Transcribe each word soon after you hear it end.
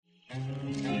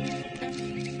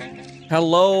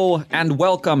Hello and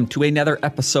welcome to another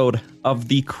episode of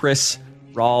the Chris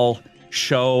Rawl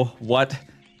Show. What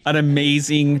an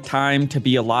amazing time to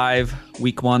be alive.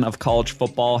 Week 1 of college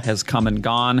football has come and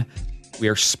gone. We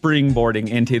are springboarding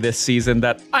into this season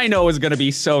that I know is going to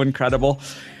be so incredible.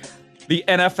 The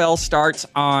NFL starts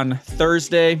on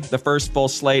Thursday. The first full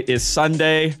slate is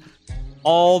Sunday.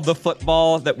 All the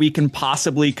football that we can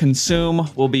possibly consume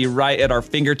will be right at our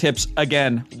fingertips.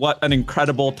 Again, what an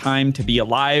incredible time to be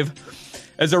alive.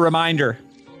 As a reminder,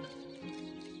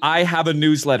 I have a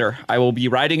newsletter. I will be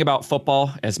writing about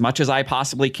football as much as I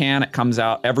possibly can. It comes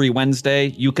out every Wednesday.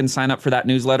 You can sign up for that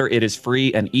newsletter. It is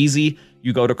free and easy.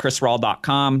 You go to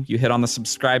chrisrawl.com, you hit on the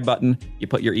subscribe button, you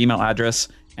put your email address,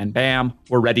 and bam,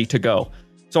 we're ready to go.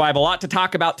 So I have a lot to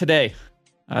talk about today.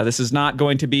 This is not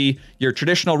going to be your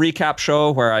traditional recap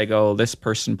show where I go, this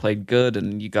person played good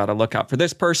and you got to look out for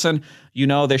this person. You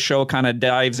know, this show kind of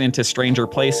dives into stranger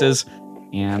places,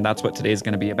 and that's what today's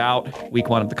going to be about. Week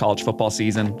 1 of the college football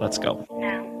season. Let's go.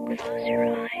 Now, close your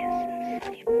eyes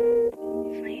and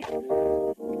sleep.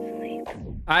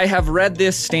 I have read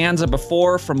this stanza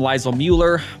before from Liesl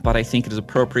Mueller, but I think it is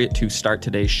appropriate to start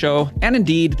today's show, and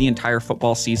indeed the entire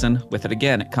football season, with it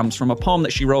again. It comes from a poem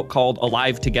that she wrote called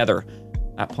Alive Together.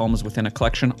 That poem is within a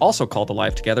collection also called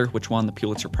Alive Together, which won the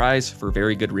Pulitzer Prize for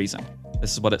very good reason.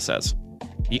 This is what it says.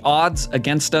 The odds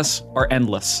against us are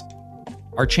endless.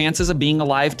 Our chances of being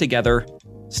alive together,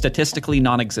 statistically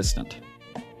non-existent.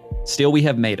 Still, we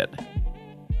have made it.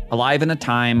 Alive in a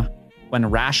time when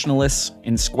rationalists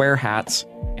in square hats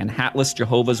and hatless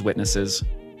Jehovah's Witnesses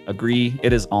agree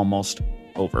it is almost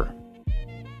over.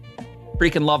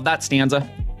 Freaking love that stanza.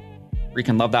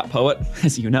 Freaking love that poet,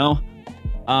 as you know.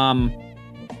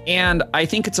 And I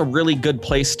think it's a really good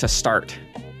place to start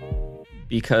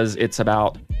because it's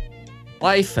about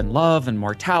life and love and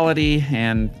mortality.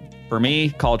 And for me,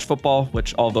 college football,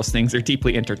 which all those things are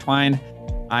deeply intertwined.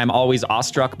 I'm always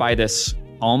awestruck by this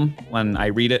poem when I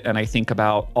read it and I think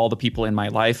about all the people in my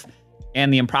life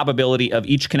and the improbability of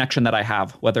each connection that I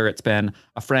have, whether it's been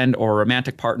a friend or a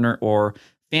romantic partner or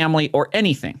family or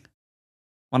anything.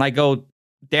 When I go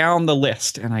down the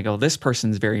list and I go, this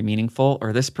person's very meaningful,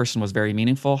 or this person was very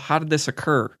meaningful. How did this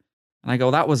occur? And I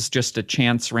go, that was just a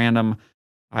chance, random.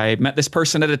 I met this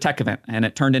person at a tech event and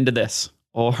it turned into this.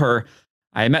 Or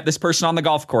I met this person on the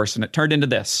golf course and it turned into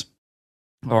this.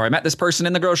 Or I met this person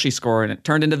in the grocery store and it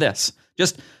turned into this.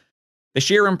 Just the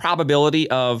sheer improbability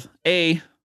of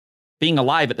being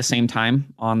alive at the same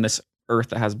time on this earth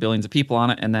that has billions of people on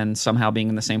it, and then somehow being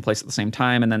in the same place at the same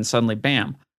time, and then suddenly,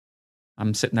 bam,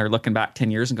 I'm sitting there looking back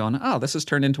 10 years and going, oh, this has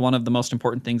turned into one of the most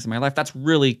important things in my life. That's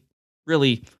really,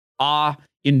 really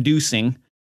awe-inducing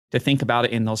to think about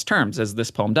it in those terms, as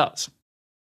this poem does.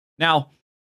 Now,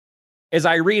 as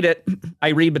I read it, I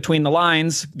read between the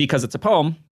lines because it's a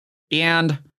poem,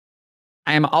 and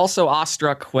I am also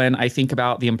awestruck when I think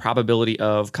about the improbability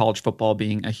of college football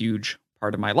being a huge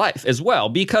part of my life as well,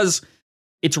 because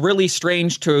it's really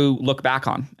strange to look back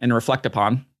on and reflect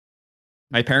upon.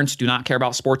 My parents do not care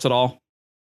about sports at all.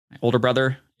 My older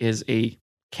brother is a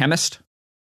chemist.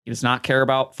 He does not care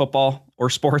about football or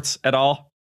sports at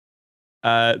all.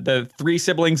 The 3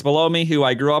 siblings below me who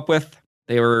I grew up with,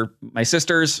 they were my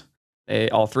sisters.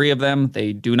 All 3 of them,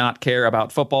 they do not care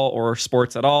about football or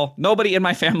sports at all. Nobody in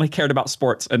my family cared about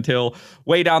sports until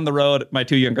way down the road, my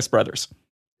 2 youngest brothers,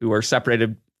 who were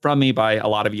separated from me by a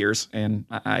lot of years, and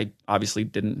I obviously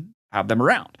didn't have them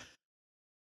around.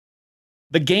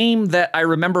 The game that I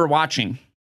remember watching,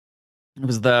 it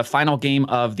was the final game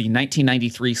of the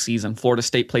 1993 season. Florida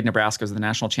State played Nebraska as the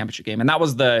national championship game. And that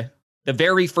was the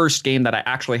very first game that I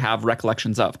actually have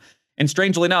recollections of. And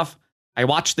strangely enough, I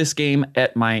watched this game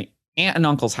at my aunt and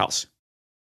uncle's house,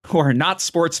 who are not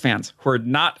sports fans, who are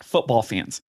not football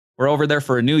fans. We're over there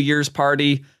for a New Year's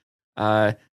party.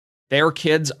 Their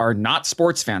kids are not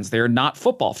sports fans. They're not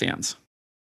football fans.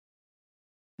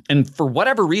 And for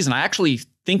whatever reason, I actually,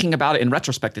 thinking about it in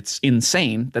retrospect, it's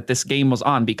insane that this game was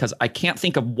on, because I can't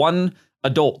think of one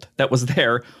adult that was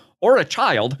there or a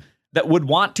child that would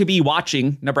want to be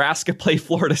watching Nebraska play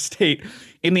Florida State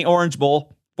in the Orange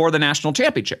Bowl for the national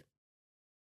championship.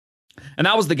 And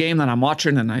that was the game that I'm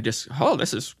watching, and I just,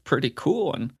 this is pretty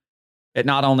cool. And it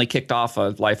not only kicked off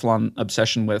a lifelong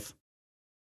obsession with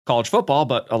college football,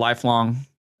 but a lifelong,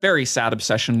 very sad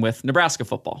obsession with Nebraska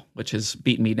football, which has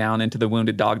beaten me down into the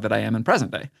wounded dog that I am in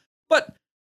present day. But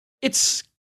it's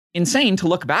insane to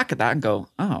look back at that and go,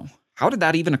 oh, how did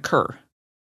that even occur?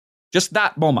 Just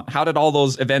that moment. How did all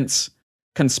those events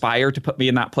conspire to put me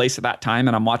in that place at that time?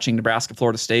 And I'm watching Nebraska,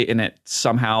 Florida State, and it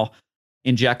somehow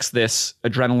injects this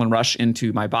adrenaline rush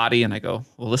into my body. And I go,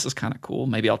 well, this is kind of cool.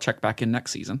 Maybe I'll check back in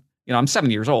next season. You know, I'm 7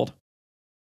 years old.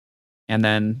 And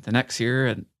then the next year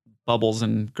it bubbles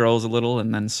and grows a little,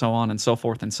 and then so on and so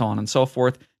forth and so on and so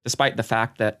forth, despite the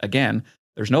fact that, again,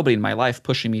 there's nobody in my life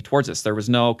pushing me towards this. There was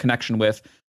no connection with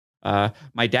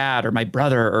my dad or my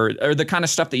brother or the kind of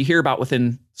stuff that you hear about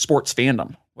within sports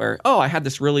fandom where, oh, I had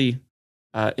this really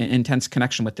intense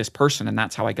connection with this person and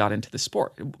that's how I got into the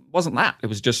sport. It wasn't that. It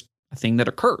was just a thing that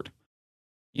occurred.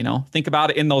 Think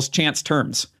about it in those chance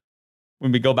terms.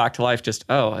 When we go back to life, just,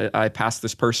 I passed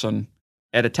this person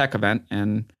at a tech event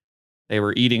and they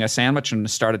were eating a sandwich and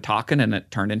started talking and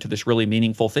it turned into this really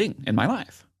meaningful thing in my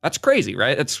life. That's crazy,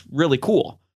 right? It's really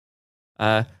cool.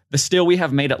 The Still We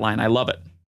Have Made It line, I love it.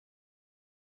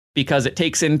 Because it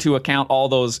takes into account all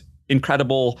those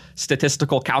incredible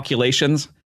statistical calculations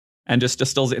and just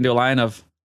distills it into a line of,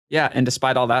 yeah, and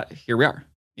despite all that, here we are,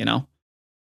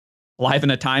 Alive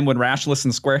in a time when rationalists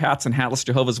and square hats and hatless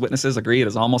Jehovah's Witnesses agree it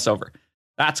is almost over.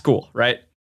 That's cool, right?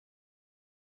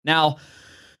 Now,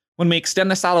 when we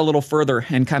extend this out a little further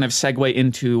and kind of segue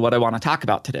into what I want to talk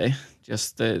about today,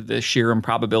 just the sheer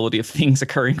improbability of things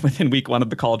occurring within week 1 of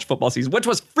the college football season, which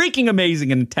was freaking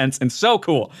amazing and intense and so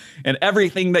cool, and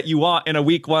everything that you want in a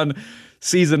week 1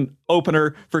 season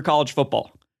opener for college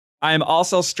football. I am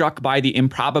also struck by the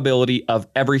improbability of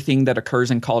everything that occurs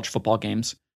in college football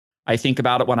games. I think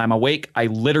about it when I'm awake. I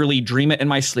literally dream it in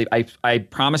my sleep. I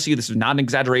promise you, this is not an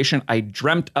exaggeration. I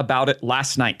dreamt about it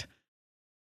last night.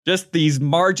 Just these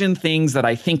margin things that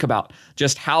I think about,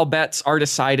 just how bets are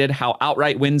decided, how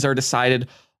outright wins are decided,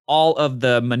 all of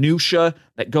the minutia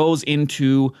that goes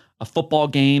into a football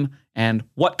game and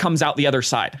what comes out the other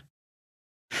side.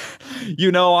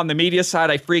 On the media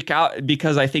side, I freak out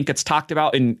because I think it's talked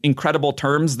about in incredible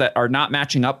terms that are not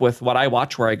matching up with what I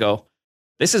watch, where I go,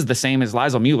 this is the same as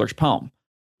Liesl Mueller's poem.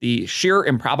 The sheer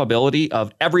improbability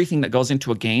of everything that goes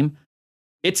into a game,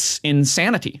 it's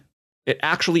insanity. It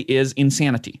actually is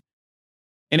insanity.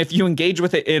 And if you engage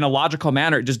with it in a logical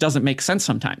manner, it just doesn't make sense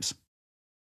sometimes.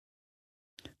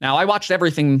 Now, I watched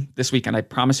everything this weekend. I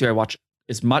promise you I watched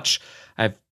as much. I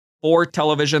have 4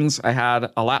 televisions. I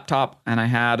had a laptop and I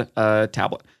had a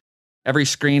tablet. Every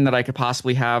screen that I could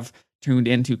possibly have tuned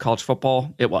into college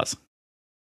football, it was.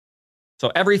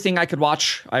 So everything I could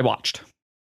watch, I watched.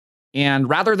 And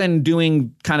rather than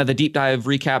doing kind of the deep dive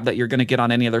recap that you're going to get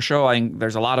on any other show,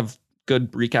 there's a lot of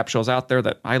good recap shows out there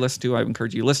that I listen to. I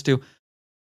encourage you to listen to.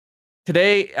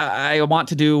 Today, I want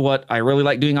to do what I really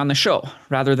like doing on the show.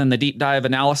 Rather than the deep dive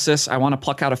analysis, I want to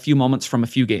pluck out a few moments from a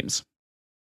few games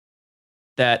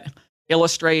that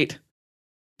illustrate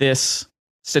this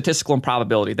statistical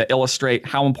improbability, that illustrate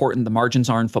how important the margins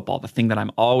are in football, the thing that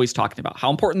I'm always talking about, how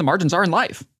important the margins are in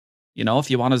life.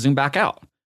 If you want to zoom back out.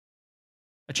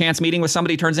 A chance meeting with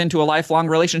somebody turns into a lifelong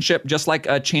relationship, just like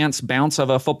a chance bounce of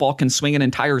a football can swing an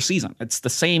entire season. It's the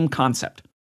same concept.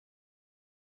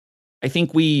 I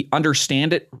think we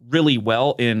understand it really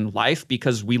well in life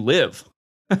because we live.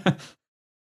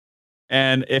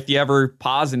 And if you ever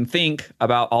pause and think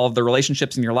about all of the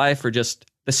relationships in your life or just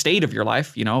the state of your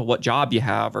life, what job you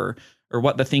have or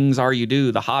what the things are you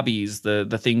do, the hobbies,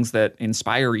 the things that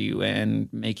inspire you and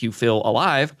make you feel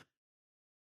alive,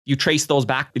 you trace those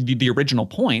back to the original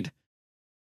point.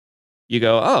 You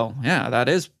go, oh, yeah, that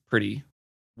is pretty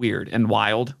weird and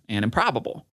wild and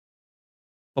improbable.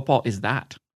 Football is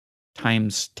that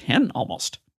times 10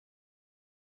 almost.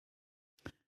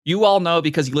 You all know,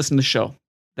 because you listen to the show,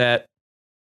 that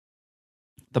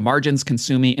the margins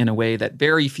consume me in a way that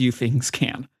very few things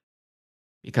can.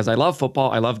 Because I love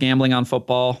football. I love gambling on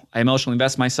football. I emotionally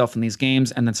invest myself in these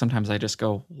games. And then sometimes I just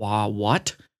go, wow,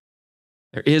 what?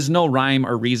 There is no rhyme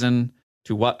or reason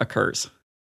to what occurs.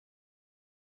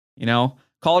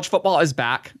 College football is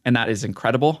back, and that is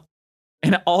incredible.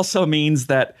 And it also means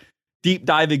that deep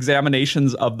dive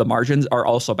examinations of the margins are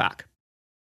also back.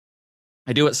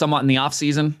 I do it somewhat in the off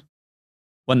season.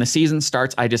 When the season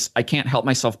starts, I can't help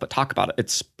myself but talk about it.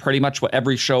 It's pretty much what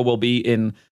every show will be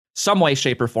in some way,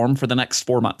 shape, or form for the next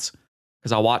 4 months.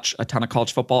 Because I'll watch a ton of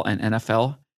college football and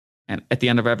NFL. And at the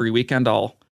end of every weekend,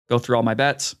 I'll go through all my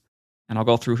bets. And I'll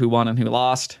go through who won and who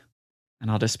lost. And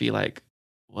I'll just be like,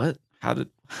 what? How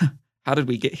did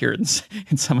we get here in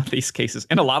some of these cases?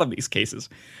 In a lot of these cases.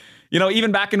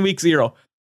 Even back in week 0.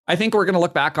 I think we're going to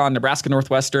look back on Nebraska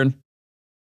Northwestern.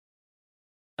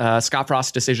 Scott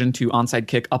Frost's decision to onside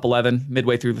kick up 11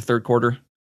 midway through the third quarter.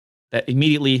 That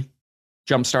immediately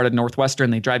jump-started Northwestern.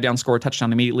 They drive down, score a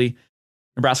touchdown immediately.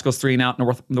 Nebraska goes 3 and out.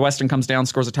 Northwestern comes down,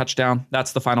 scores a touchdown.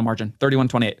 That's the final margin,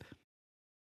 31-28.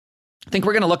 I think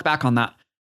we're going to look back on that,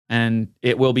 and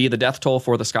it will be the death toll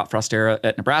for the Scott Frost era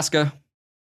at Nebraska.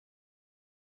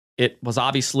 It was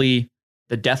obviously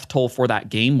the death toll for that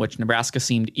game, which Nebraska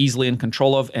seemed easily in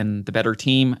control of and the better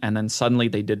team, and then suddenly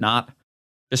they did not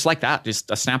Just like that,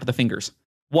 just a snap of the fingers.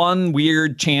 One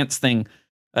weird chance thing,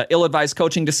 ill-advised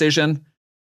coaching decision.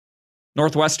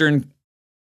 Northwestern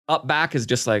up back is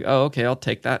just like, oh, okay, I'll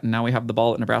take that. And now we have the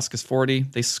ball at Nebraska's 40.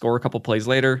 They score a couple plays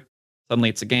later. Suddenly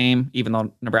it's a game, even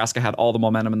though Nebraska had all the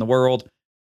momentum in the world.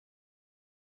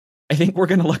 I think we're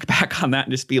going to look back on that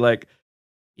and just be like,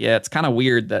 yeah, it's kind of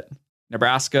weird that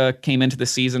Nebraska came into the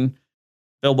season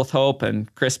filled with hope,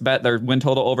 and Chris bet their win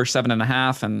total over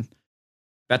 7.5 and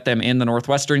bet them in the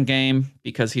Northwestern game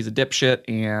because he's a dipshit.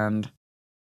 And at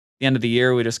the end of the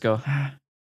year, we just go,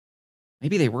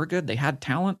 maybe they were good. They had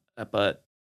talent, but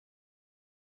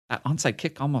that onside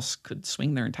kick almost could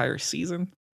swing their entire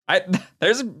season.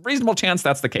 There's a reasonable chance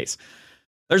that's the case.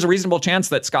 There's a reasonable chance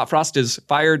that Scott Frost is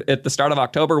fired at the start of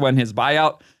October when his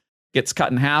buyout gets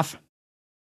cut in half.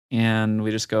 And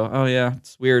we just go, oh yeah,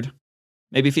 it's weird.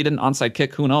 Maybe if he didn't onside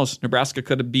kick, who knows? Nebraska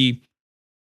could be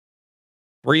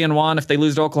 3-1 if they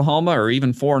lose to Oklahoma, or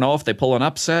even 4-0 if they pull an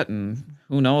upset. And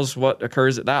who knows what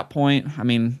occurs at that point. I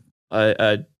mean,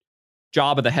 a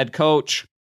job of the head coach,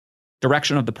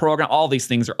 direction of the program, all these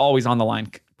things are always on the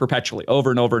line perpetually, over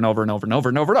and over and over and over and over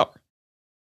and over and over.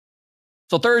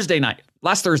 So Thursday night,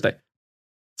 last Thursday,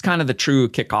 it's kind of the true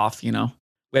kickoff, you know.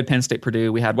 We had Penn State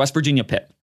Purdue, we had West Virginia Pitt,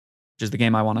 which is the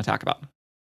game I want to talk about.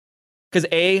 Because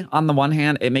on the one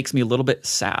hand, it makes me a little bit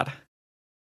sad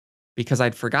because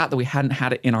I'd forgot that we hadn't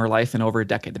had it in our life in over a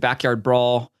decade. The backyard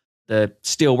brawl, the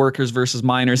steel workers versus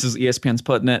miners, as ESPN's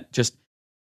putting it, just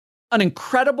an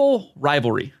incredible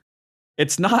rivalry.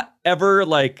 It's not ever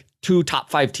like two top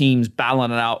 5 teams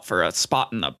battling it out for a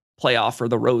spot in the playoff or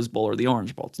the Rose Bowl or the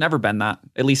Orange Bowl. It's never been that,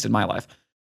 at least in my life.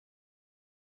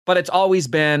 But it's always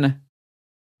been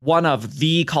one of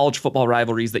the college football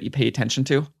rivalries that you pay attention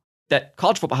to, that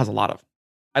college football has a lot of.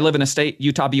 I live in a state,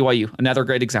 Utah, BYU, another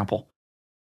great example.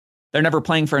 They're never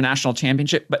playing for a national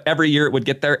championship, but every year it would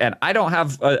get there. And I don't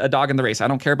have a dog in the race. I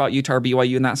don't care about Utah or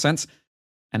BYU in that sense.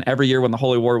 And every year when the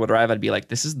Holy War would arrive, I'd be like,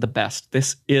 this is the best.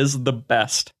 This is the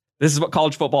best. This is what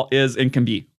college football is and can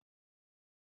be.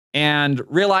 And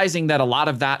realizing that a lot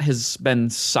of that has been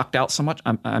sucked out so much.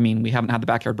 I mean, we haven't had the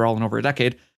backyard brawl in over a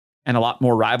decade, and a lot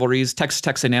more rivalries.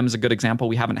 Texas A&M is a good example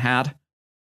we haven't had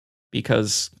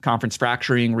because conference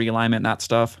fracturing, realignment, and that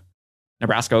stuff.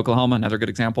 Nebraska, Oklahoma, another good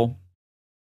example.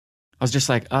 I was just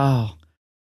like, oh,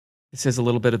 this is a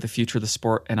little bit of the future of the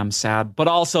sport, and I'm sad. But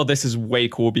also, this is way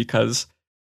cool because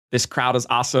this crowd is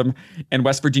awesome, and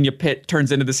West Virginia Pitt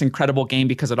turns into this incredible game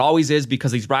because it always is,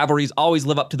 because these rivalries always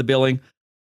live up to the billing.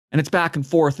 And it's back and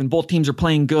forth, and both teams are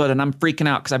playing good, and I'm freaking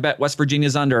out because I bet West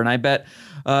Virginia's under, and I bet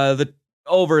the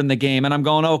over in the game, and I'm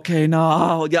going, okay,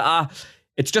 no, yeah.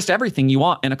 It's just everything you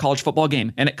want in a college football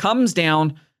game. And it comes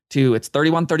down to, it's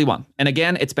 31-31. And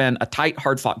again, it's been a tight,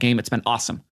 hard-fought game. It's been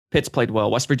awesome. Pitt's played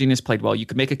well. West Virginia's played well. You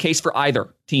could make a case for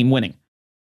either team winning.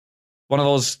 One of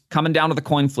those coming down to the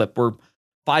coin flip. We're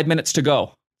 5 minutes to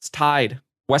go. It's tied.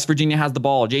 West Virginia has the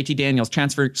ball. JT Daniels,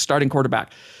 transfer starting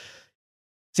quarterback.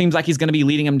 Seems like he's going to be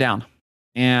leading him down.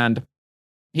 And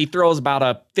he throws about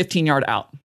a 15-yard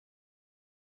out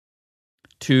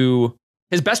to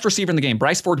his best receiver in the game,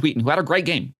 Bryce Ford Wheaton, who had a great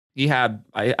game. He had,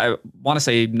 I want to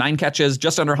say, 9 catches,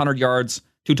 just under 100 yards,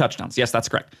 2 touchdowns. Yes, that's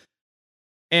correct.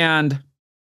 And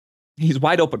he's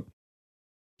wide open.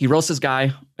 He roasts his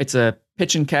guy. It's a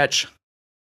pitch and catch.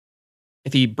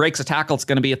 If he breaks a tackle, it's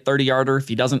going to be a 30-yarder. If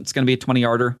he doesn't, it's going to be a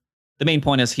 20-yarder. The main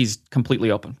point is he's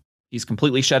completely open. He's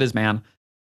completely shed his man.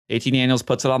 JT Daniels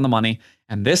puts it on the money.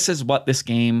 And this is what this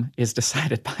game is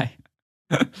decided by.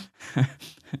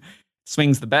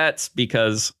 Swings the bets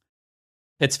because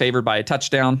Pitt's favored by a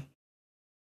touchdown.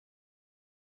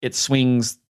 It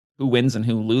swings who wins and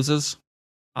who loses,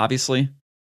 obviously.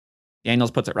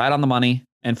 Daniels puts it right on the money.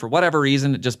 And for whatever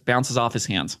reason, it just bounces off his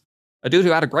hands. A dude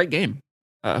who had a great game.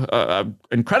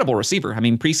 Incredible receiver. I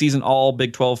mean, preseason all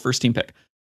Big 12 first team pick.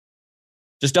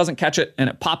 Just doesn't catch it, and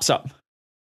it pops up.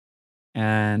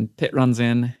 And Pitt runs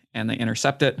in, and they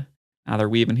intercept it. Now they're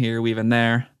weaving here, weaving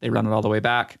there. They run it all the way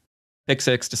back. Pick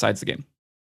 6 decides the game.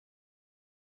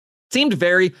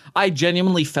 I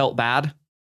genuinely felt bad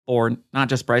for not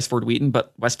just Bryce Ford Wheaton,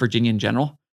 but West Virginia in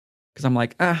general. Because I'm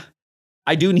like,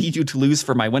 I do need you to lose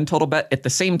for my win total bet. At the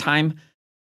same time,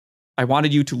 I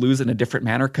wanted you to lose in a different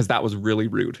manner because that was really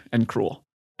rude and cruel.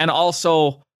 And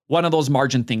also one of those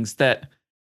margin things that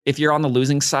if you're on the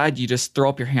losing side, you just throw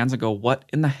up your hands and go, what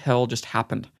in the hell just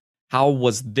happened? How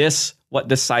was this what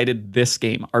decided this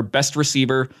game? Our best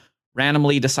receiver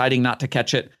randomly deciding not to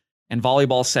catch it and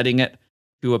volleyball setting it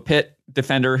to a Pitt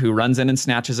defender who runs in and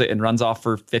snatches it and runs off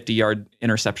for 50-yard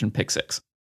interception pick 6.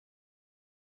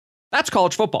 That's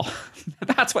college football.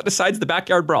 That's what decides the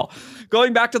backyard brawl.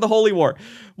 Going back to the Holy War,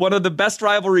 one of the best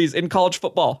rivalries in college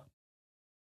football.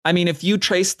 I mean, if you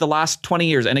trace the last 20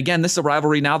 years, and again, this is a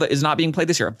rivalry now that is not being played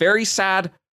this year, a very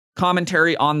sad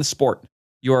commentary on the sport.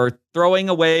 You're throwing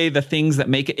away the things that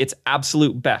make it its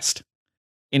absolute best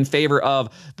in favor of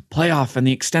the playoff and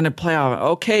the extended playoff.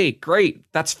 Okay, great.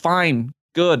 That's fine.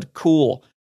 Good, cool.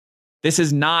 This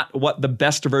is not what the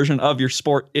best version of your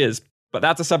sport is, but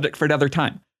that's a subject for another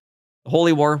time. The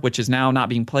Holy War, which is now not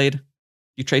being played,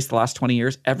 you trace the last 20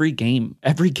 years, every game,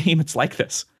 it's like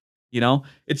this. You know,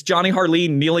 it's Johnny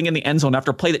Harleen kneeling in the end zone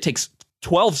after a play that takes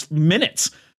 12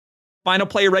 minutes. Final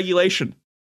play of regulation.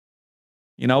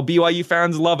 You know, BYU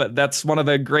fans love it. That's one of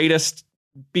the greatest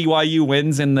BYU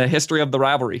wins in the history of the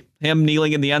rivalry. Him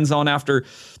kneeling in the end zone after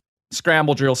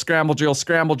scramble drill,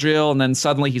 and then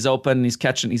suddenly he's open, he's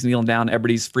catching, he's kneeling down.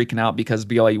 Everybody's freaking out because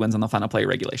BYU wins on the final play of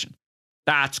regulation.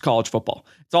 That's college football.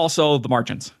 It's also the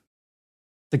margins.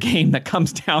 The game that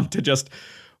comes down to just,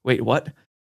 wait, what?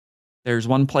 There's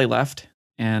one play left,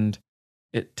 and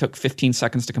it took 15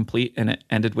 seconds to complete, and it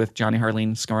ended with Johnny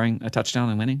Harleen scoring a touchdown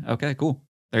and winning. Okay, cool.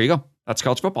 There you go. That's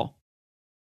college football.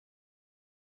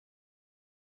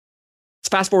 Let's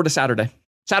fast forward to Saturday.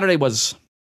 Saturday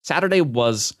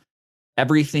was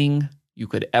everything you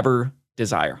could ever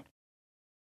desire.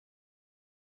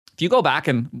 If you go back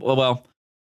and, well,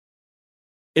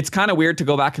 it's kind of weird to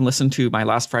go back and listen to my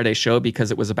last Friday show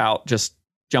because it was about just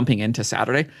jumping into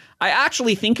Saturday. I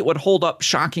actually think it would hold up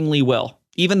shockingly well,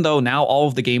 even though now all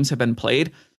of the games have been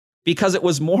played, because it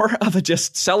was more of a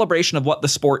just celebration of what the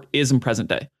sport is in present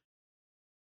day.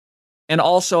 And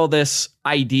also this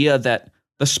idea that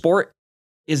the sport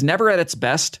is never at its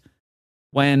best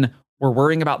when we're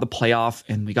worrying about the playoff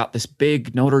and we got this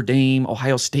big Notre Dame,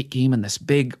 Ohio State game and this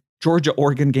big Georgia,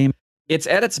 Oregon game. It's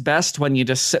at its best when you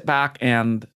just sit back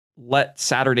and let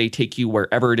Saturday take you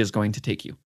wherever it is going to take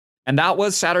you. And that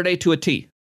was Saturday to a T.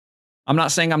 I'm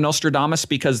not saying I'm Nostradamus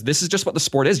because this is just what the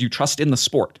sport is. You trust in the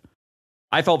sport.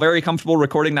 I felt very comfortable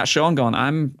recording that show and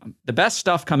going, the best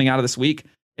stuff coming out of this week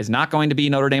is not going to be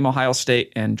Notre Dame, Ohio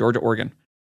State, and Georgia, Oregon.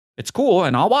 It's cool,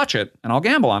 and I'll watch it, and I'll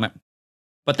gamble on it.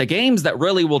 But the games that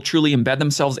really will truly embed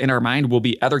themselves in our mind will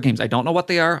be other games. I don't know what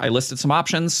they are. I listed some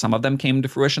options. Some of them came to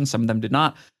fruition. Some of them did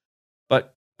not.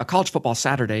 But a college football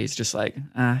Saturday is just like,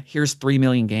 here's 3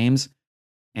 million games,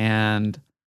 and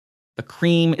the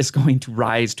cream is going to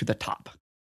rise to the top.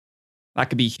 That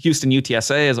could be Houston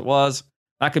UTSA as it was.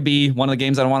 That could be one of the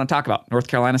games I don't want to talk about. North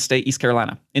Carolina State, East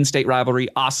Carolina. In-state rivalry,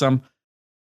 awesome.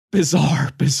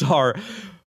 Bizarre,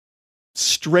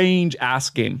 strange-ass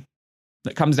game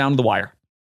that comes down to the wire.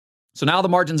 So now the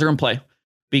margins are in play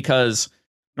because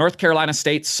North Carolina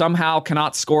State somehow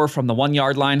cannot score from the 1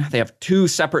 yard line. They have 2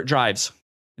 separate drives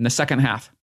in the second half.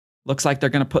 Looks like they're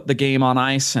going to put the game on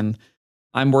ice, and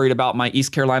I'm worried about my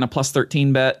East Carolina plus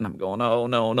 13 bet, and I'm going, oh,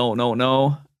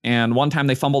 no. And one time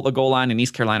they fumble at the goal line, and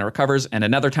East Carolina recovers, and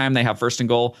another time they have first and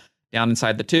goal down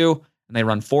inside the 2, and they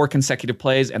run 4 consecutive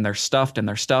plays, and they're stuffed.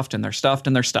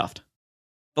 The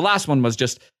last one was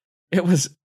just, it was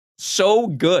so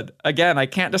good. Again, I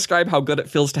can't describe how good it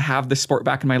feels to have this sport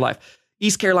back in my life.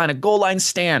 East Carolina goal line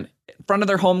stand in front of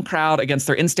their home crowd against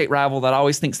their in-state rival that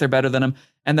always thinks they're better than them.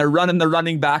 And they're running the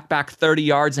running back 30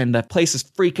 yards, and the place is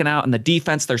freaking out. And the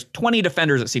defense, there's 20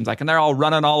 defenders, it seems like, and they're all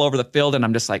running all over the field. And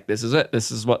I'm just like, this is it.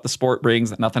 This is what the sport brings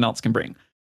that nothing else can bring.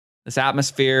 This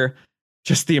atmosphere,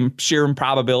 just the sheer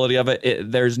improbability of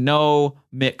it. There's no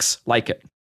mix like it.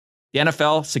 The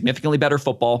NFL, significantly better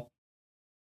football.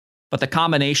 But the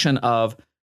combination of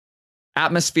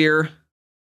atmosphere,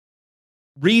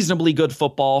 reasonably good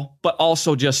football, but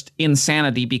also just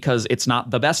insanity because it's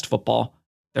not the best football.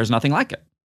 There's nothing like it.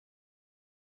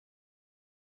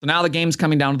 So now the game's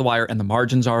coming down to the wire and the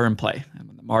margins are in play. And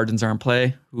when the margins are in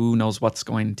play, who knows what's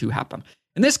going to happen?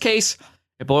 In this case,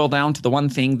 it boiled down to the one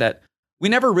thing that we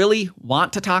never really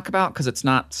want to talk about because it's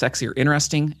not sexy or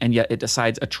interesting, and yet it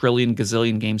decides a trillion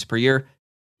gazillion games per year.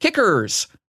 Kickers.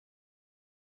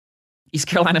 East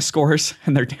Carolina scores,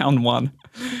 and they're down 1.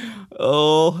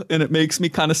 Oh, and it makes me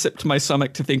kind of sip to my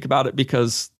stomach to think about it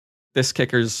because this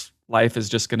kicker's life is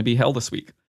just going to be hell this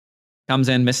week. Comes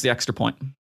in, missed the extra point.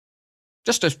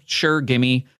 Just a sure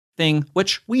gimme thing,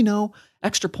 which we know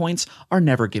extra points are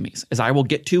never gimmies, as I will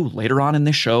get to later on in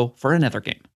this show for another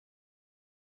game.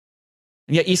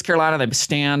 And yet East Carolina, they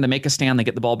make a stand, they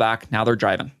get the ball back. Now they're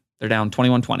driving. They're down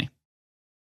 21-20.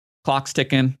 Clock's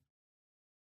ticking.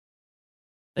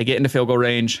 They get into field goal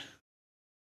range.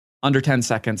 Under 10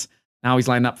 seconds. Now he's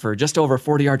lined up for just over a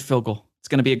 40-yard field goal. It's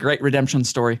going to be a great redemption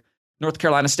story. North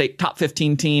Carolina State, top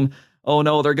 15 team. Oh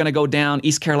no, they're going to go down.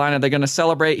 East Carolina, they're going to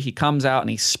celebrate. He comes out and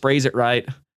he sprays it right.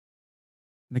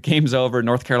 The game's over.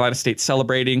 North Carolina State's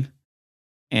celebrating,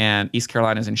 and East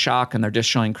Carolina's in shock, and they're just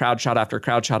showing crowd shot after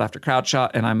crowd shot after crowd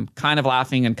shot, and I'm kind of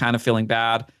laughing and kind of feeling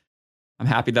bad. I'm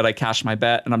happy that I cashed my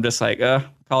bet, and I'm just like,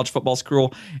 college football's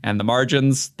cruel, and the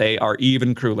margins, they are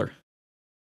even crueler.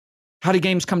 How do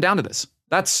games come down to this?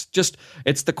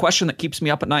 It's the question that keeps me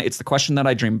up at night. It's the question that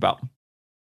I dream about.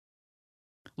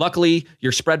 Luckily,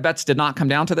 your spread bets did not come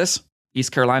down to this.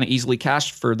 East Carolina easily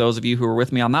cashed for those of you who were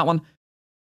with me on that one.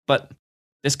 But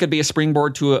this could be a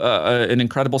springboard to an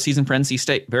incredible season for NC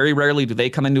State. Very rarely do they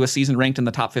come into a season ranked in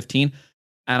the top 15.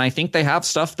 And I think they have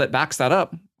stuff that backs that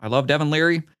up. I love Devin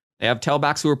Leary. They have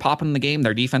tailbacks who are popping in the game.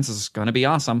 Their defense is going to be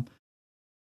awesome.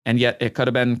 And yet it could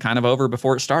have been kind of over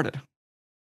before it started.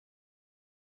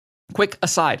 Quick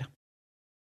aside,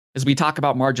 as we talk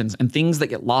about margins and things that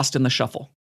get lost in the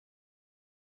shuffle,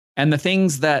 and the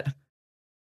things that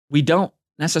we don't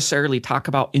necessarily talk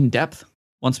about in depth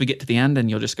once we get to the end, and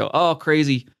you'll just go, oh,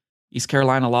 crazy. East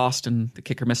Carolina lost and the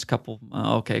kicker missed a couple.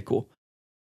 Oh, okay, cool.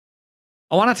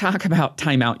 I want to talk about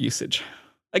timeout usage.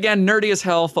 Again, nerdy as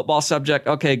hell, football subject.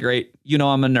 Okay, great. You know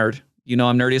I'm a nerd. You know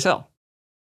I'm nerdy as hell.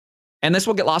 And this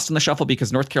will get lost in the shuffle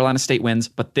because North Carolina State wins,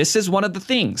 but this is one of the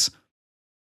things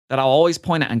that I'll always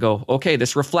point at and go, okay,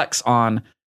 this reflects on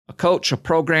a coach, a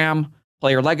program,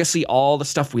 player legacy, all the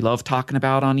stuff we love talking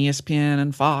about on ESPN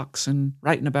and Fox and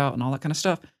writing about and all that kind of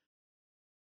stuff.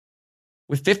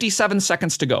 With 57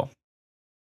 seconds to go,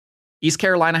 East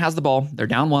Carolina has the ball. They're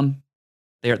down 1.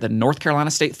 They're at the North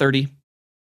Carolina State 30.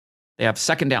 They have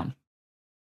second down.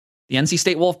 The NC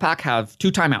State Wolfpack have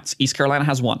 2 timeouts. East Carolina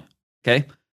has 1. Okay?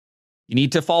 You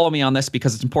need to follow me on this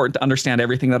because it's important to understand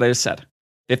everything that I just said.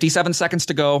 57 seconds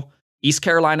to go. East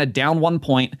Carolina down 1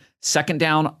 point. Second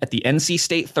down at the NC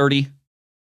State 30.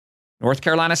 North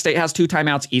Carolina State has 2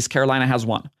 timeouts. East Carolina has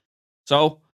 1.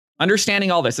 So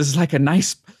understanding all this is like a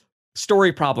nice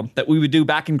story problem that we would do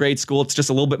back in grade school. It's just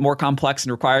a little bit more complex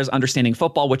and requires understanding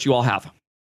football, which you all have.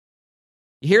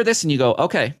 You hear this and you go,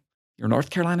 okay, you're North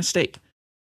Carolina State.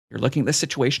 You're looking at this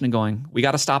situation and going, we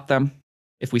got to stop them.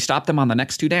 If we stop them on the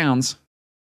next 2 downs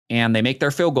and they make their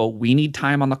field goal, we need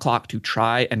time on the clock to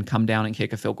try and come down and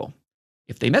kick a field goal.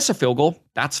 If they miss a field goal,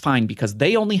 that's fine because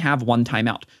they only have 1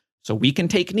 timeout. So we can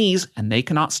take knees and they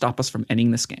cannot stop us from ending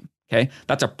this game. Okay?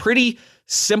 That's a pretty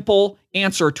simple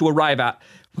answer to arrive at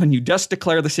when you just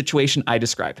declare the situation I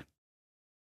described.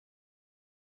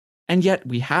 And yet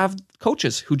we have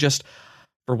coaches who just,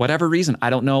 for whatever reason, I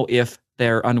don't know if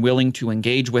they're unwilling to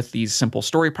engage with these simple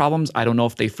story problems. I don't know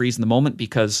if they freeze in the moment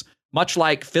because much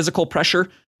like physical pressure,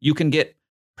 you can get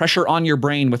pressure on your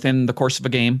brain within the course of a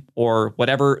game or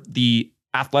whatever the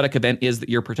athletic event is that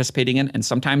you're participating in. And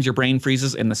sometimes your brain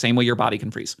freezes in the same way your body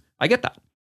can freeze. I get that.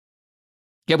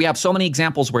 Yeah, we have so many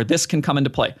examples where this can come into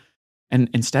play. And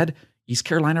instead, East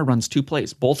Carolina runs 2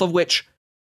 plays, both of which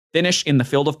finish in the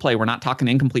field of play. We're not talking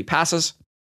incomplete passes.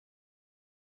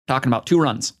 We're talking about 2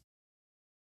 runs.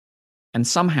 And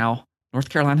somehow, North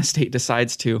Carolina State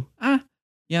decides to,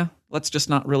 let's just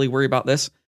not really worry about this.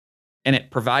 And it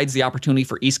provides the opportunity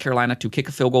for East Carolina to kick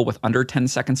a field goal with under 10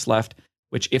 seconds left,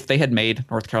 which if they had made,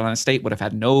 North Carolina State would have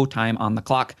had no time on the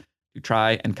clock to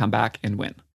try and come back and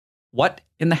win. What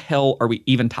in the hell are we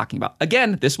even talking about?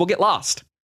 Again, this will get lost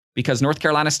because North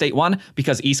Carolina State won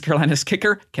because East Carolina's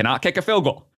kicker cannot kick a field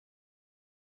goal.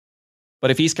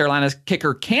 But if East Carolina's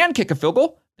kicker can kick a field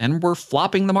goal, then we're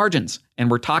flopping the margins. And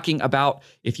we're talking about,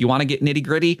 if you want to get nitty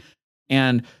gritty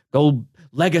and go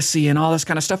legacy and all this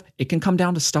kind of stuff, it can come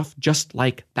down to stuff just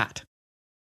like that.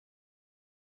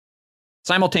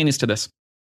 Simultaneous to this,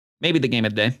 maybe the game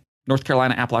of the day, North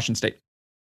Carolina, Appalachian State.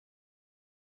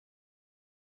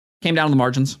 Came down to the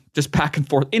margins, just back and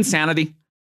forth. Insanity.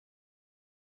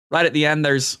 Right at the end,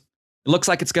 it looks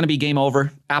like it's going to be game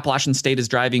over. Appalachian State is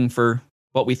driving for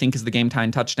what we think is the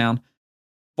game-tying touchdown.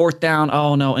 4th down,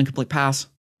 oh no, incomplete pass.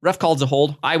 Ref calls a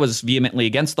hold. I was vehemently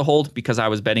against the hold because I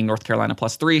was betting North Carolina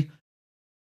 +3.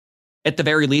 At the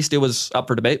very least, it was up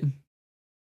for debate.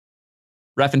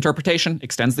 Ref interpretation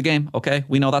extends the game. Okay,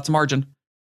 we know that's a margin.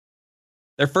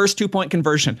 Their first 2-point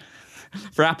conversion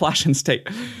for Appalachian State.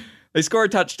 They score a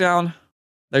touchdown.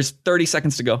 There's 30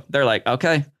 seconds to go. They're like,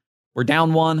 okay, we're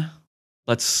down 1.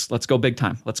 Let's go big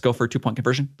time. Let's go for a 2-point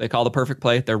conversion. They call the perfect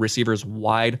play. Their receiver's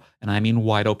wide, and I mean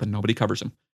wide open. Nobody covers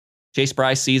him. Chase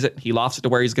Bryce sees it. He lofts it to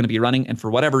where he's going to be running, and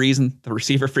for whatever reason, the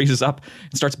receiver freezes up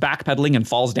and starts backpedaling and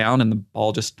falls down, and the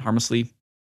ball just harmlessly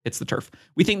hits the turf.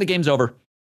 We think the game's over.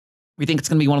 We think it's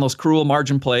going to be one of those cruel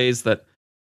margin plays that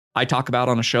I talk about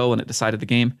on a show and it decided the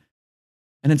game.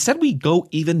 And instead we go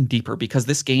even deeper because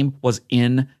this game was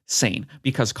insane.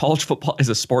 Because college football as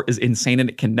a sport is insane and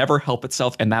it can never help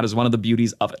itself. And that is one of the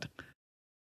beauties of it.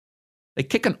 They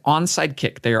kick an onside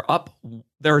kick. They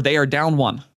are down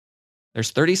 1.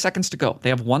 There's 30 seconds to go. They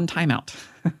have 1 timeout.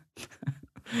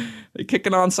 They kick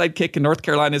an onside kick, and North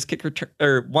Carolina's kicker,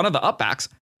 or one of the upbacks,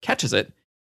 catches it.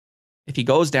 If he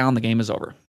goes down, the game is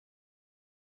over.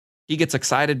 He gets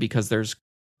excited because there's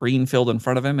green field in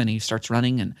front of him, and he starts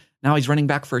running, and now he's running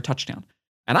back for a touchdown.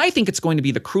 And I think it's going to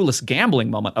be the cruelest gambling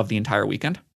moment of the entire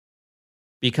weekend,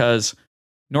 because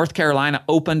North Carolina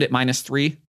opened at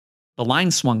 -3. The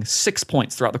line swung 6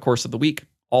 points throughout the course of the week,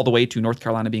 all the way to North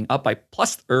Carolina being up by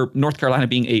North Carolina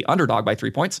being a underdog by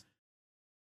 3 points.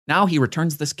 Now he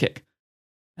returns this kick,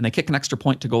 and they kick an extra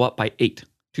point to go up by 8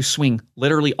 to swing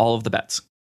literally all of the bets.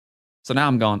 So now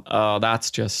I'm going, oh,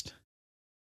 that's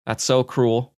so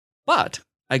cruel. But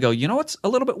I go, you know what's a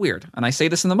little bit weird? And I say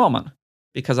this in the moment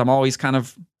because I'm always kind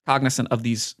of cognizant of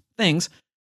these things.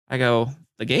 I go,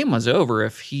 the game was over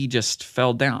if he just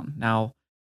fell down. Now,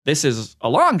 this is a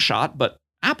long shot, but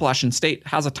Appalachian State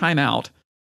has a timeout.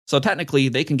 So technically,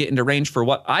 they can get into range for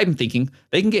what I'm thinking.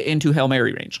 They can get into Hail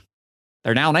Mary range.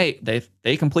 They're down 8.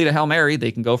 They complete a Hail Mary.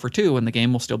 They can go for 2, and the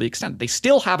game will still be extended. They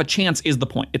still have a chance is the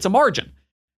point. It's a margin.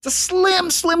 It's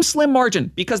a slim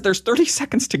margin because there's 30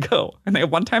 seconds to go, and they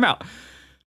have 1 timeout.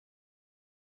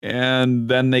 And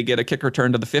then they get a kick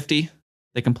return to the 50.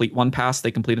 They complete 1 pass. They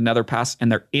complete another pass,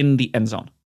 and they're in the end zone.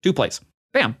 2 plays.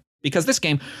 Bam. Because this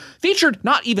game featured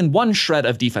not even 1 shred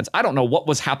of defense. I don't know what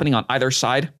was happening on either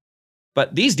side,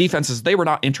 but these defenses, they were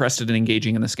not interested in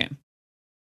engaging in this game.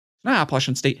 Now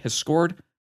Appalachian State has scored.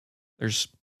 There's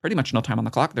pretty much no time on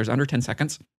the clock. There's under 10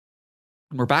 seconds.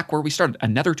 And we're back where we started.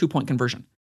 Another 2-point conversion.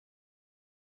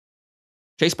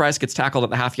 Chase Bryce gets tackled at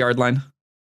the half-yard line.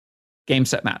 Game,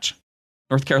 set, match.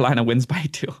 North Carolina wins by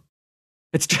 2.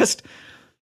 It's just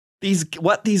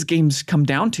what these games come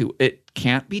down to. It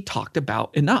can't be talked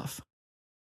about enough.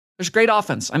 There's great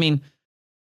offense. I mean,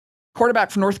 quarterback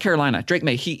from North Carolina, Drake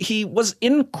May, he was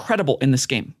incredible in this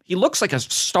game. He looks like a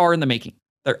star in the making.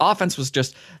 Their offense was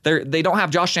just, they don't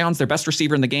have Josh Downs, their best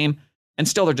receiver in the game, and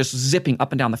still they're just zipping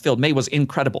up and down the field. May was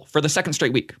incredible for the second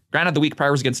straight week. Granted, the week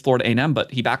prior was against Florida A&M,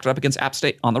 but he backed it up against App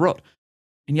State on the road.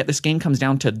 And yet this game comes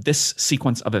down to this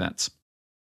sequence of events.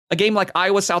 A game like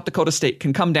Iowa, South Dakota State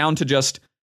can come down to just,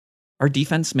 our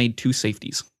defense made 2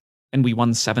 safeties, and we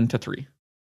won 7-3.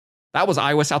 That was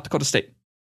Iowa, South Dakota State.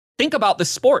 Think about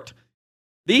this sport.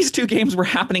 These 2 games were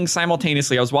happening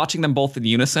simultaneously. I was watching them both in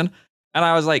unison, and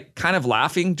I was like kind of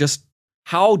laughing just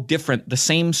how different the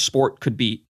same sport could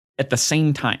be at the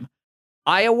same time.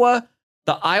 The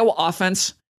Iowa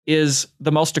offense is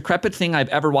the most decrepit thing I've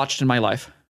ever watched in my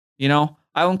life. You know,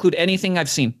 I'll include anything I've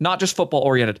seen, not just football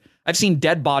oriented. I've seen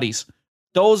dead bodies.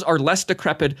 Those are less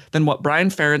decrepit than what Brian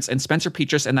Ferentz and Spencer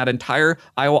Petras and that entire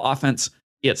Iowa offense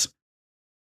is.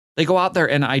 They go out there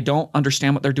and I don't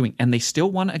understand what they're doing. And they still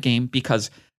won a game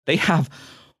because they have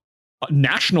a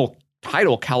national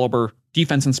title caliber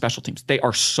defense and special teams. They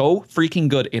are so freaking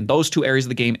good in those 2 areas of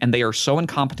the game, and they are so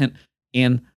incompetent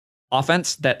in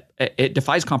offense that it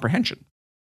defies comprehension.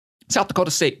 South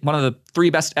Dakota State, one of the 3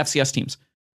 best FCS teams.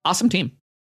 Awesome team.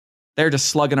 They're just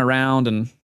slugging around, and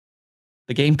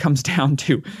the game comes down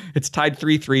to, it's tied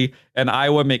 3-3, and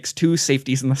Iowa makes 2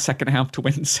 safeties in the second half to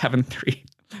win 7-3.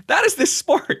 That is this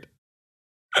sport.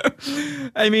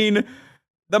 I mean,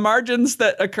 the margins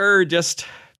that occur just,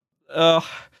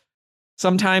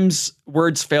 sometimes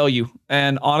words fail you.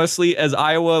 And honestly, as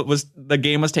the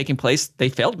game was taking place, they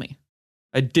failed me.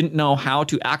 I didn't know how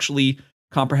to actually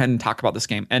comprehend and talk about this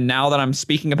game. And now that I'm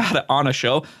speaking about it on a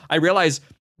show, I realize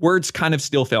words kind of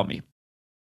still fail me.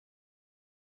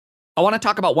 I want to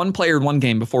talk about one player in one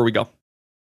game before we go.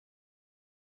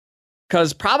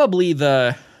 Because probably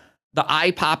the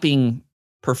eye-popping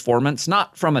performance,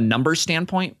 not from a numbers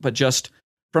standpoint, but just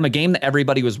from a game that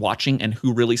everybody was watching and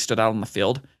who really stood out on the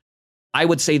field, I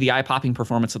would say the eye-popping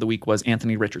performance of the week was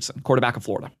Anthony Richardson, quarterback of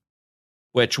Florida,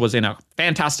 which was in a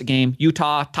fantastic game.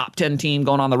 Utah, top 10 team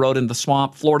going on the road in the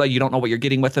swamp. Florida, you don't know what you're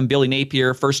getting with him. Billy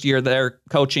Napier, first year there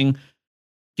coaching.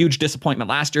 Huge disappointment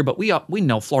last year, but we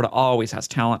know Florida always has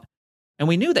talent. And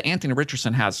we knew that Anthony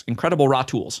Richardson has incredible raw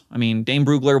tools. I mean, Dane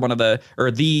Brugler,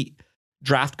 the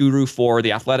draft guru for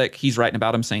The Athletic, he's writing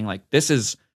about him saying, like, this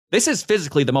is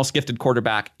physically the most gifted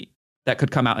quarterback that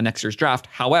could come out in next year's draft.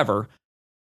 However,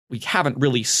 we haven't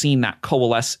really seen that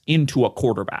coalesce into a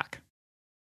quarterback.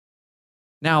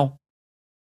 Now,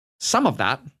 some of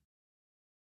that,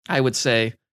 I would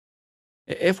say,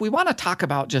 if we want to talk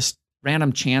about just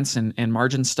random chance and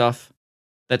margin stuff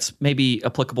that's maybe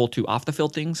applicable to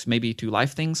off-the-field things, maybe to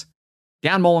life things,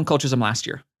 Dan Mullen coaches him last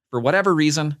year. For whatever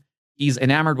reason, he's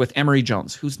enamored with Emory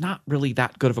Jones, who's not really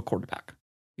that good of a quarterback.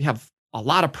 We have a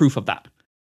lot of proof of that.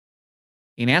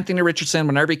 And Anthony Richardson,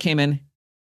 whenever he came in,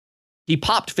 he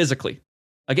popped physically.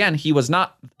 Again, he was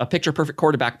not a picture-perfect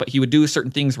quarterback, but he would do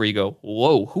certain things where you go,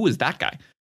 whoa, who is that guy?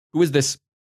 Who is this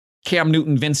Cam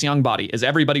Newton, Vince Young body, as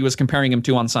everybody was comparing him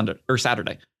to on Sunday or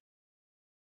Saturday?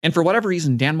 And for whatever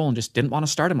reason, Dan Mullen just didn't want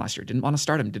to start him last year. Didn't want to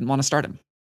start him.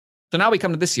 So now we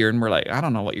come to this year and we're like, I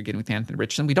don't know what you're getting with Anthony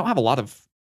Richardson. We don't have a lot of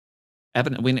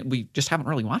evidence. We just haven't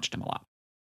really watched him a lot.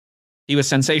 He was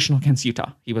sensational against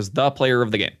Utah. He was the player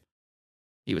of the game.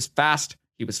 He was fast.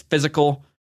 He was physical.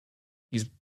 His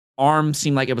arm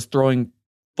seemed like it was throwing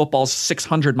footballs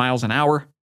 600 miles an hour.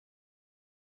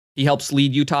 He helps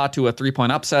lead Utah to a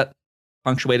 3-point upset,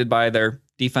 punctuated by their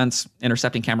defense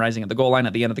intercepting Cam Rising at the goal line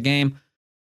at the end of the game.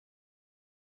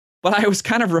 But I was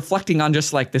kind of reflecting on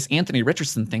just like this Anthony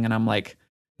Richardson thing, and I'm like,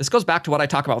 this goes back to what I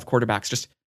talk about with quarterbacks, just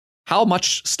how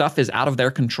much stuff is out of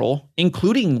their control,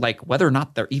 including like whether or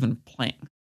not they're even playing.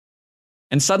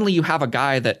 And suddenly you have a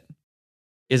guy that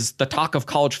is the talk of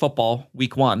college football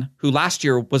week 1, who last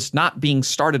year was not being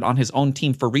started on his own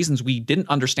team for reasons we didn't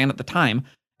understand at the time,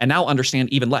 and now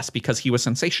understand even less because he was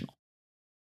sensational.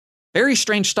 Very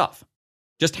strange stuff.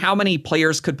 Just how many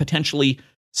players could potentially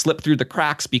slip through the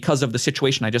cracks because of the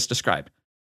situation I just described.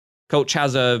 Coach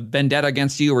has a vendetta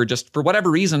against you, or just for whatever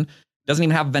reason, doesn't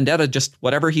even have a vendetta, just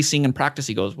whatever he's seeing in practice,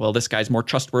 he goes, well, this guy's more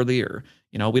trustworthy, or,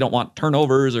 we don't want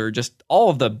turnovers, or just all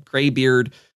of the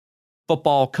graybeard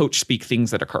football coach speak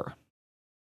things that occur.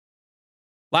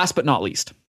 Last but not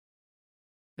least,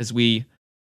 as we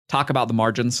talk about the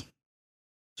margins,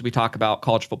 as we talk about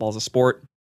college football as a sport,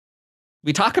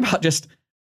 we talk about just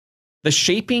the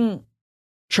shaping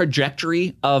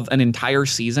trajectory of an entire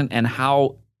season and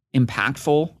how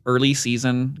impactful early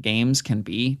season games can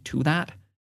be to that,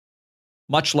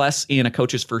 much less in a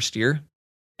coach's first year.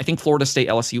 I think Florida State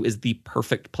LSU is the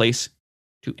perfect place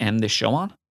to end this show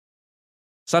on.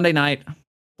 Sunday night,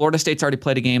 Florida State's already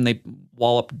played a game. They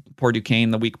walloped poor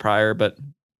Duquesne the week prior, but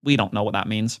we don't know what that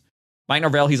means. Mike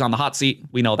Norvell, he's on the hot seat.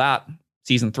 We know that.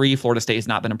 Season 3, Florida State has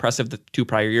not been impressive the 2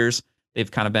 prior years.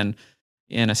 They've kind of been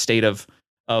in a state of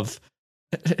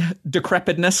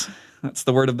decrepitness, that's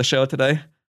the word of the show today,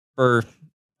 for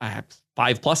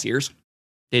 5+ years,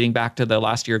 dating back to the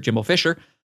last year of Jimbo Fisher.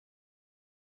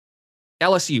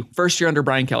 LSU, first year under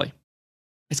Brian Kelly.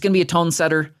 It's going to be a tone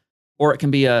setter, or it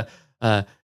can be a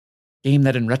game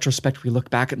that in retrospect we look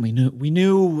back and we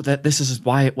knew that this is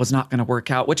why it was not going to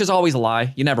work out, which is always a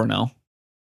lie. You never know.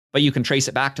 But you can trace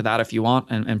it back to that if you want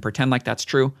and pretend like that's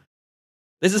true.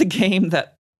 This is a game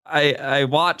that I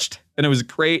watched, and it was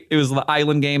great. It was the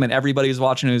Island game, and everybody was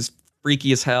watching. It was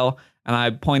freaky as hell. And I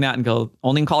point out and go,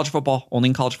 only in college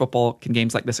football can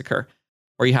games like this occur,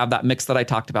 where you have that mix that I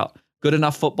talked about. Good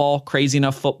enough football, crazy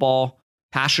enough football,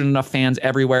 passionate enough fans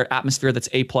everywhere, atmosphere that's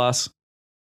A+.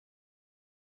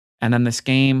 And then this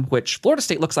game, which Florida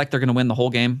State looks like they're going to win the whole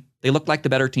game. They look like the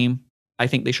better team. I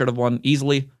think they should have won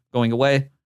easily going away.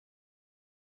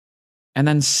 And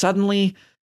then suddenly,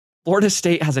 Florida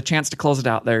State has a chance to close it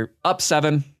out. They're up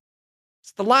 7.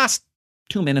 It's the last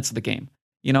 2 minutes of the game.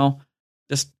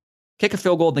 Just kick a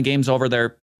field goal and the game's over.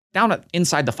 They're down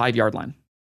inside the 5-yard line.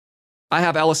 I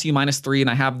have LSU -3, and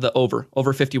I have the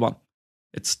over 51.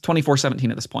 It's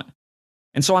 24-17 at this point.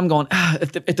 And so I'm going,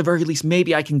 at the very least,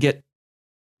 maybe I can get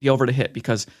the over to hit,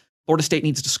 because Florida State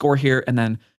needs to score here, and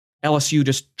then LSU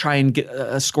just try and get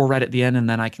a score right at the end, and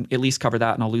then I can at least cover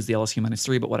that, and I'll lose the LSU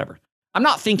 -3, but whatever. I'm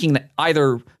not thinking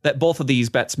that both of these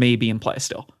bets may be in play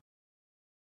still.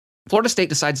 Florida State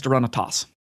decides to run a toss,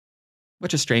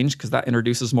 which is strange because that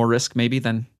introduces more risk maybe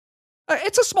than...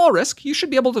 it's a small risk. You should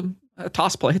be able to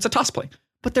toss play. It's a toss play.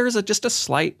 But there is just a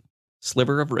slight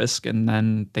sliver of risk, and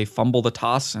then they fumble the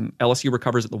toss, and LSU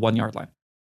recovers at the 1-yard line.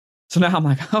 So now I'm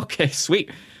like, okay,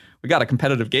 sweet. We got a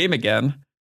competitive game again,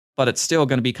 but it's still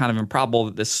going to be kind of improbable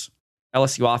that this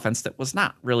LSU offense that was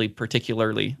not really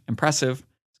particularly impressive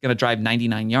going to drive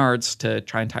 99 yards to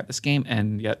try and tie this game,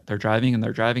 and yet they're driving and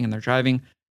they're driving and they're driving.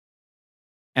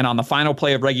 And on the final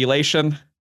play of regulation,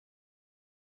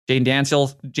 Jaden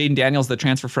Daniels, the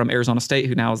transfer from Arizona State,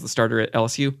 who now is the starter at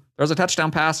LSU, throws a touchdown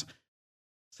pass.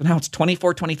 So now it's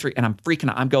 24-23, and I'm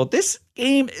freaking out. I'm going, this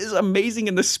game is amazing,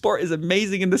 and this sport is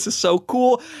amazing, and this is so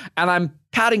cool. And I'm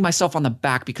patting myself on the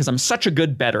back because I'm such a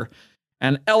good bettor.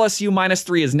 And LSU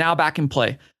 -3 is now back in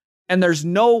play. And there's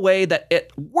no way that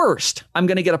at worst, I'm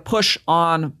going to get a push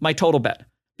on my total bet,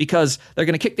 because they're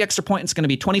going to kick the extra point. It's going to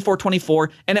be 24-24.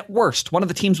 And at worst, one of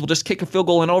the teams will just kick a field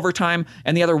goal in overtime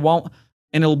and the other won't.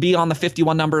 And it'll be on the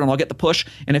 51 number, and I'll get the push.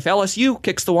 And if LSU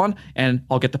kicks the one, and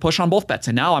I'll get the push on both bets.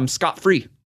 And now I'm scot-free.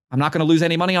 I'm not going to lose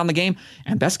any money on the game.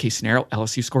 And best case scenario,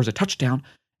 LSU scores a touchdown,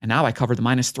 And now I cover the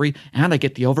 -3 and I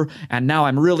get the over. And now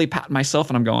I'm really patting myself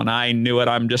and I'm going, I knew it.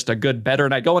 I'm just a good bettor.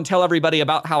 And I go and tell everybody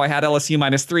about how I had LSU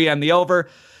 -3 and the over.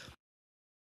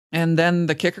 And then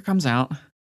the kicker comes out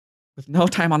with no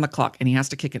time on the clock and he has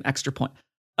to kick an extra point.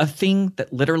 A thing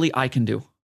that literally I can do.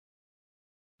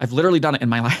 I've literally done it in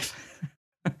my life.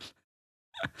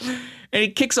 And he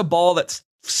kicks a ball that's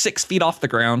 6 feet off the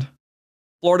ground.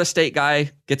 Florida State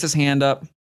guy gets his hand up,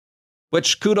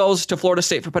 which kudos to Florida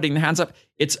State for putting the hands up.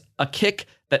 It's a kick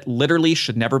that literally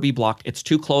should never be blocked. It's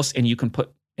too close and you can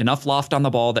put enough loft on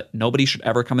the ball that nobody should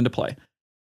ever come into play.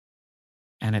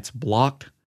 And it's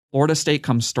blocked. Florida State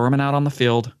comes storming out on the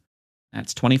field. And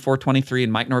it's 24-23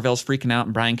 and Mike Norvell's freaking out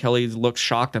and Brian Kelly looks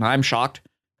shocked and I'm shocked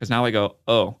because now I go,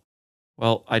 oh,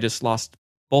 well, I just lost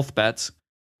both bets,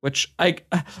 which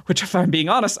if I'm being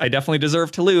honest, I definitely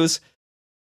deserve to lose.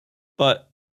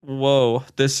 But whoa,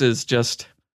 this is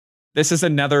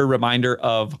another reminder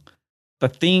of the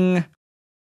thing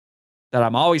that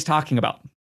I'm always talking about.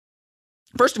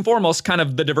 First and foremost, kind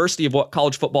of the diversity of what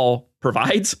college football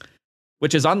provides,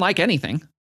 which is unlike anything,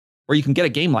 where you can get a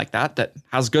game like that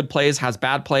has good plays, has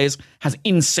bad plays, has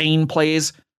insane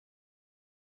plays.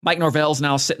 Mike Norvell's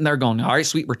now sitting there going, all right,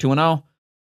 sweet, we're 2-0.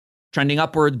 Trending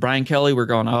upward. Brian Kelly, we're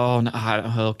going, oh, no,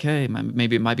 okay,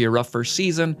 maybe it might be a rough first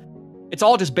season. It's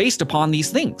all just based upon these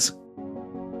things.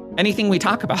 Anything we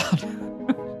talk about.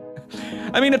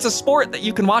 I mean, it's a sport that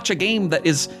you can watch a game that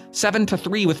is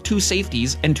 7-3 with 2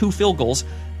 safeties and 2 field goals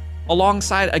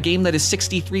alongside a game that is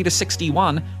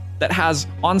 63-61 that has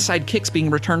onside kicks being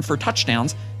returned for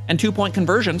touchdowns and 2-point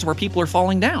conversions where people are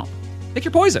falling down. Pick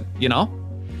your poison, you know?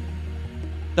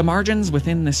 The margins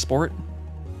within this sport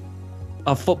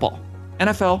of football,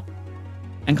 NFL,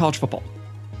 and college football.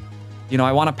 You know,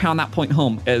 I want to pound that point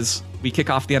home as we kick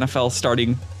off the NFL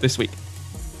starting this week.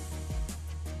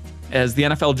 As the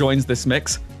NFL joins this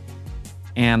mix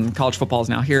and college football is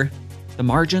now here, the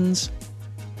margins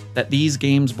that these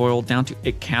games boil down to,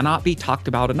 it cannot be talked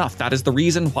about enough. That is the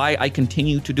reason why I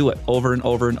continue to do it over and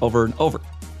over and over and over.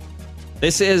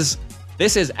 This is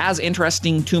as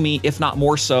interesting to me, if not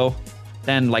more so,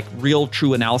 than like real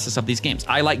true analysis of these games.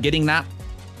 I like getting that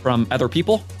from other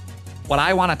people. What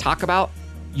I want to talk about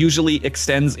usually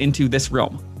extends into this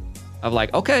realm of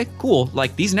like, okay, cool.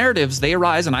 Like these narratives, they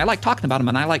arise and I like talking about them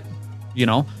and I like, you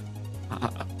know,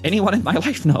 anyone in my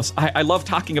life knows I love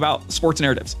talking about sports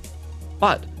narratives,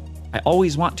 but I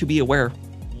always want to be aware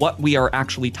what we are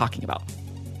actually talking about.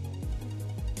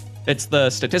 It's the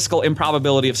statistical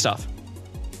improbability of stuff.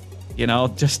 You know,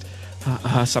 just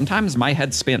sometimes my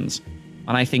head spins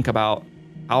when I think about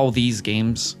how these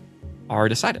games are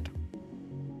decided.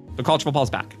 So college football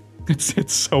is back.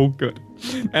 It's so good.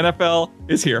 NFL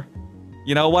is here.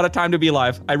 You know, what a time to be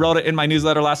alive. I wrote it in my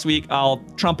newsletter last week. I'll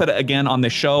trumpet it again on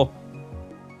this show.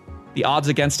 The odds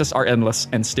against us are endless,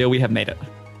 and still we have made it.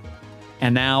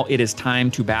 And now it is time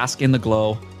to bask in the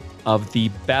glow of the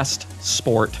best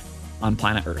sport on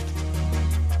planet Earth.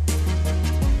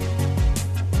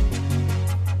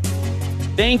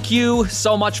 Thank you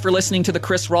so much for listening to The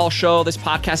Chris Rawl Show. This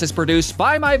podcast is produced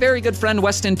by my very good friend,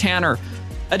 Weston Tanner.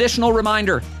 Additional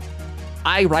reminder,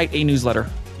 I write a newsletter.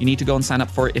 You need to go and sign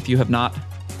up for it if you have not.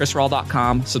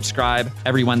 chrisrawl.com, subscribe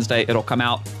every Wednesday. It'll come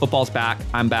out. Football's back.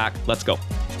 I'm back. Let's go.